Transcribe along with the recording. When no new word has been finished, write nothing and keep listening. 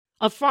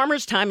A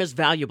farmer's time is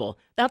valuable.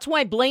 That's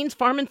why Blaine's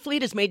Farm and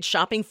Fleet has made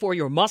shopping for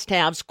your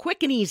must-haves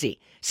quick and easy.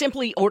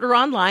 Simply order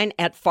online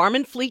at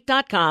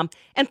farmandfleet.com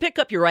and pick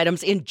up your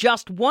items in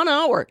just 1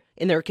 hour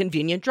in their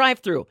convenient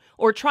drive-thru.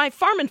 Or try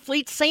Farm and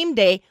Fleet's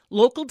same-day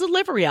local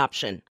delivery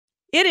option.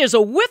 It is a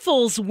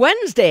Wiffles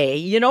Wednesday.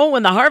 You know,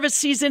 when the harvest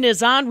season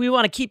is on, we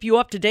want to keep you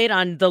up to date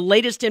on the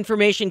latest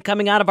information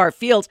coming out of our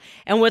fields.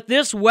 And with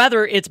this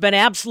weather, it's been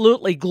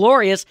absolutely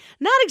glorious.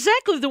 Not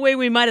exactly the way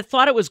we might have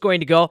thought it was going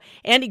to go.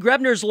 Andy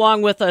Grebner's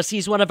along with us.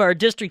 He's one of our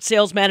district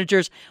sales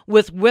managers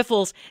with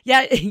Wiffles.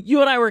 Yeah,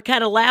 you and I were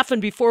kind of laughing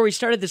before we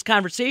started this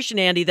conversation,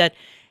 Andy, that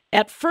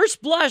at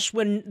first blush,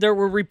 when there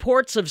were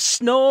reports of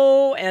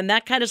snow and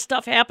that kind of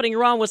stuff happening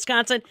around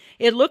Wisconsin,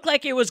 it looked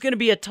like it was going to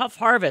be a tough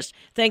harvest.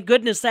 Thank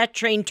goodness that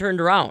train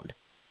turned around.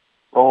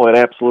 Oh, it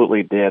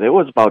absolutely did. It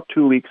was about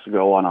 2 weeks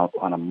ago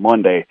on a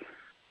Monday,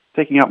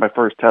 taking out my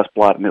first test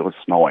plot, and it was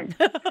snowing.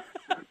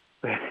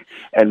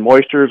 And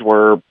moistures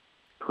were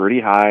pretty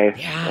high,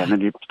 and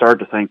then you start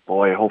to think,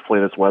 boy, hopefully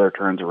this weather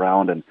turns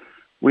around. And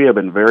we have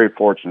been very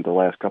fortunate the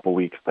last couple of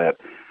weeks that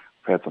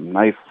we've had some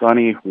nice,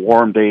 sunny,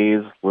 warm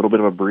days, a little bit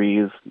of a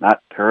breeze,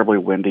 not terribly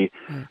windy,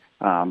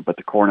 but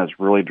the corn has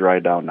really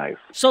dried down nice.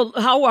 So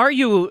how are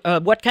you?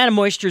 What kind of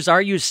moistures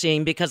are you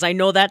seeing? Because I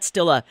know that's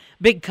still a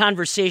big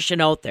conversation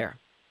out there.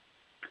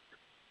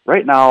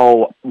 Right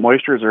now,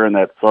 moistures are in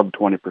that sub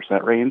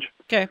 20% range.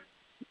 Okay.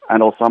 I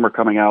know some are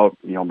coming out,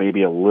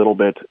 maybe a little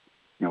bit,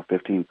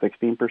 15,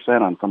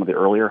 16% on some of the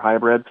earlier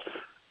hybrids.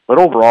 But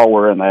overall,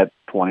 we're in that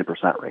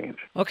 20% range.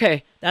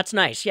 Okay, that's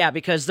nice. Yeah,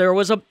 because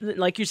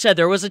like you said,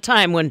 there was a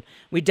time when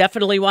we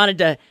definitely wanted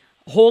to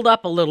hold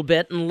up a little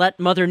bit and let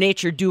Mother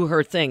Nature do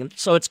her thing.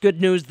 So it's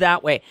good news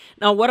that way.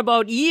 Now, what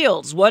about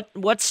yields?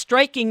 What's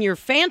striking your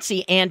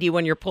fancy, Andy,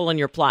 when you're pulling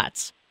your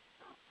plots?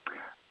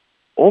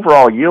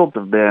 Overall, yields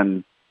have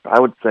been, I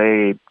would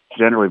say,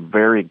 generally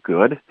very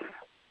good.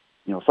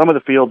 Some of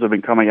the fields have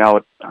been coming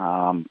out,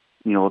 some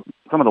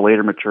of the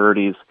later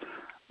maturities,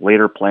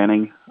 later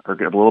planting are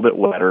a little bit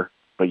wetter,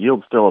 but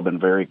yields still have been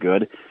very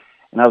good.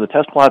 And now the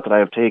test plots that I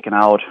have taken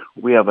out,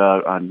 we have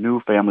a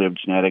new family of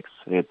genetics.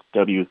 It's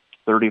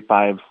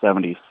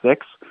W3576,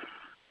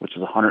 which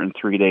is a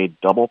 103-day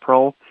double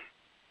pro,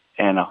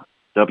 and a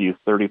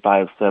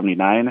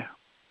W3579,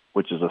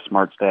 which is a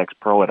Smart Stacks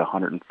Pro at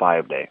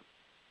 105-day.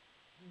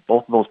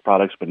 Both of those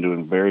products have been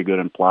doing very good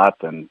in plots,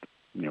 and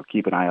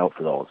keep an eye out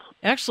for those.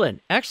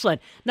 Excellent,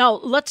 excellent. Now,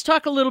 let's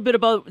talk a little bit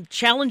about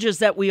challenges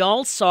that we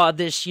all saw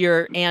this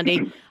year,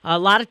 Andy. A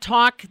lot of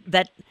talk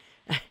that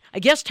I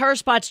guess tar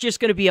spot's just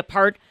going to be a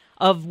part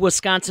of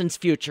Wisconsin's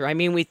future. I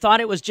mean, we thought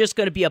it was just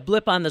going to be a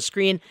blip on the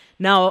screen.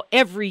 Now,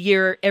 every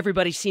year,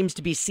 everybody seems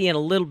to be seeing a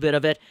little bit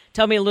of it.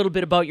 Tell me a little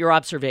bit about your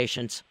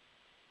observations.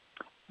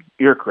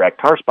 You're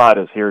correct. Tar spot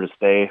is here to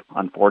stay,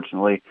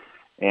 unfortunately,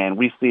 and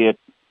we see it.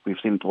 We've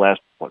seen it the last,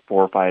 4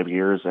 or 5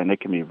 years, and it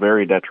can be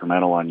very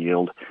detrimental on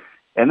yield.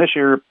 And this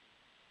year,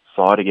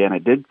 saw it again.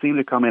 It did seem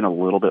to come in a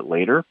little bit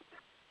later,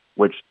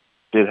 which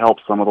did help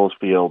some of those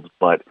fields,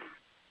 but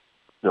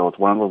still, it's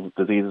one of those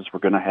diseases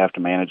we're going to have to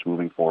manage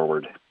moving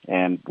forward.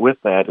 And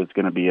with that, it's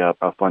going to be a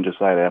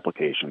fungicide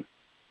application.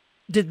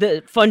 Did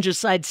the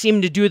fungicide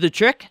seem to do the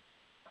trick?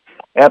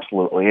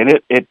 Absolutely, and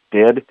it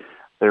did.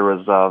 There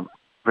was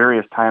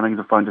various timings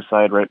of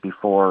fungicide right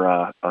before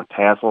a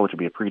tassel, which would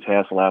be a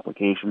pre-tassel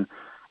application,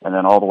 and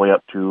then all the way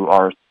up to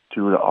R2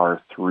 to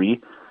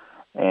R3.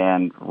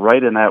 And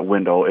right in that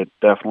window, it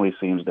definitely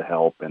seems to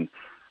help. And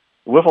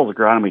the Wiffles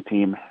agronomy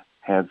team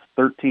has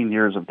 13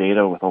 years of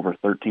data with over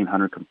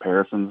 1,300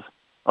 comparisons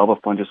of a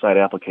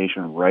fungicide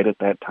application right at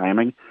that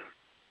timing.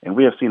 And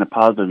we have seen a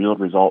positive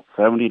yield result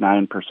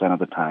 79% of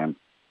the time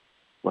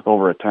with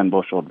over a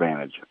 10-bushel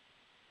advantage.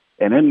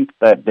 And in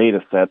that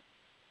data set,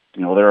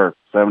 there are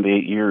 7 to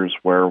 8 years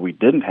where we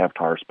didn't have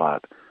tar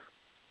spot.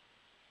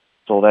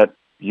 So that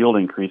yield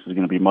increase is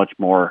going to be much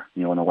more,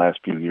 in the last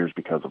few years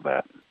because of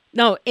that.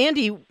 Now,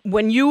 Andy,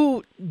 when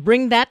you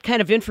bring that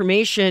kind of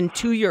information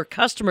to your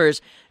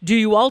customers, do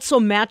you also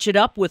match it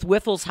up with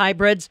Wiffles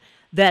hybrids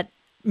that,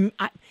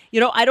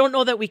 I don't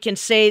know that we can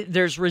say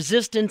there's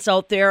resistance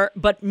out there,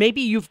 but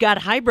maybe you've got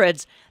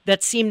hybrids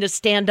that seem to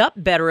stand up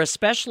better,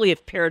 especially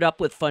if paired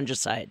up with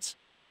fungicides?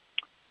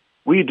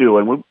 We do,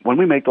 and when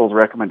we make those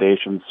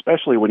recommendations,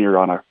 especially when you're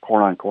on a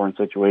corn-on-corn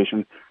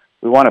situation,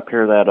 we want to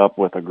pair that up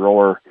with a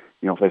grower.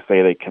 If they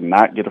say they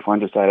cannot get a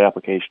fungicide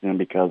application in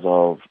because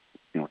of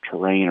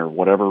terrain or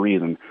whatever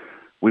reason,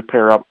 we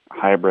pair up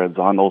hybrids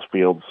on those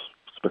fields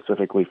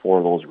specifically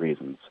for those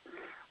reasons.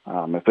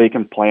 If they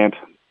can plant,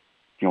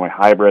 a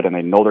hybrid and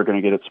they know they're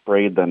going to get it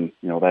sprayed, then,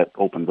 that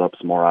opens up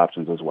some more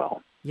options as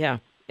well. Yeah.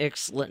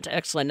 Excellent,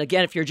 excellent.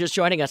 Again, if you're just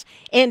joining us,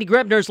 Andy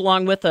Grebner's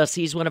along with us.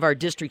 He's one of our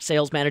district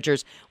sales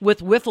managers with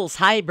Wiffles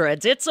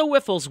Hybrids. It's a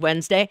Wiffles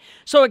Wednesday.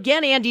 So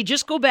again, Andy,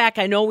 just go back.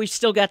 I know we've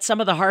still got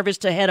some of the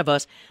harvest ahead of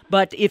us,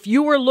 but if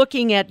you were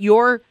looking at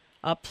your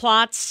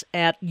plots,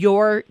 at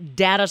your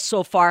data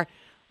so far,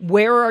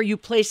 where are you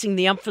placing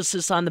the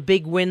emphasis on the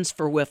big wins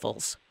for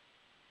Wiffles?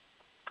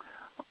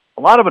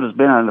 A lot of it has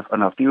been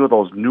on a few of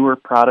those newer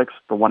products.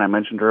 The one I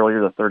mentioned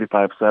earlier, the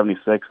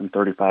 3576 and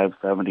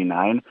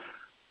 3579.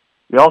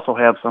 We also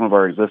have some of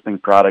our existing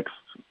products,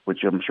 which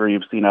I'm sure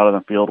you've seen out in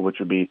the field, which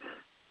would be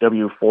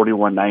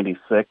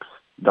W4196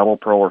 Double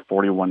Pro or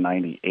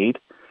 4198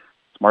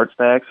 Smart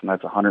Stacks, and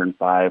that's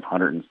 105,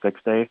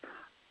 106 day.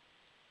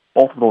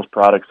 Both of those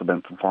products have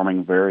been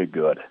performing very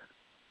good.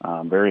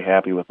 Very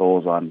happy with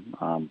those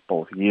on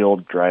both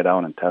yield, dry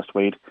down, and test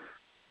weight.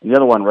 And the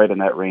other one right in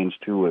that range,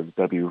 too, is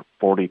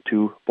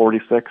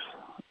W4246. It's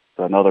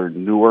another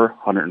newer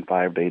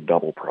 105-day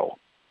Double Pro.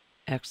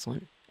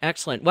 Excellent.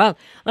 Excellent. Well,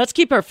 let's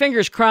keep our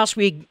fingers crossed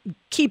we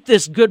keep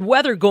this good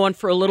weather going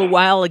for a little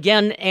while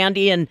again,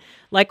 Andy. And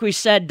like we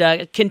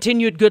said,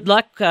 continued good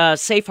luck,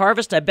 safe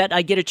harvest. I bet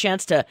I get a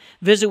chance to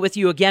visit with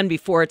you again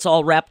before it's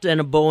all wrapped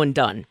in a bow and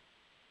done.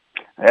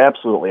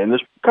 Absolutely. And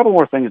there's a couple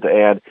more things to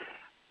add.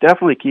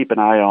 Definitely keep an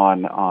eye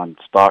on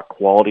stock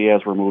quality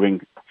as we're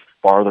moving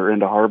farther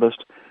into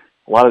harvest.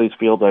 A lot of these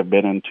fields I've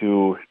been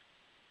into,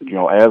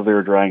 as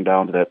they're drying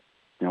down to that,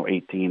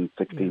 18,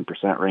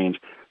 16% range,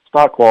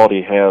 stock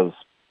quality has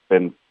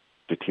been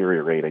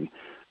deteriorating.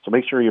 So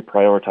make sure you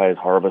prioritize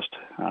harvest.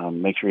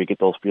 Make sure you get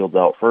those fields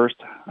out first.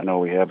 I know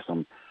we have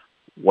some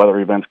weather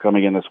events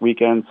coming in this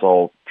weekend,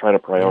 so try to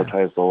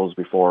prioritize those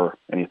before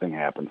anything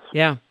happens.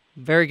 Yeah.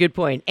 Very good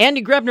point.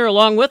 Andy Grebner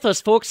along with us,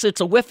 folks. It's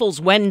a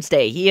Wyffels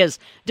Wednesday. He is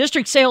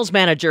District Sales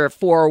Manager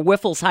for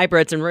Wyffels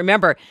Hybrids. And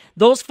remember,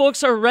 those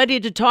folks are ready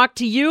to talk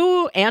to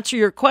you, answer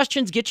your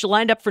questions, get you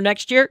lined up for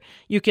next year.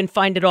 You can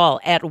find it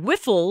all at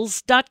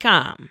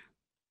Wyffels.com.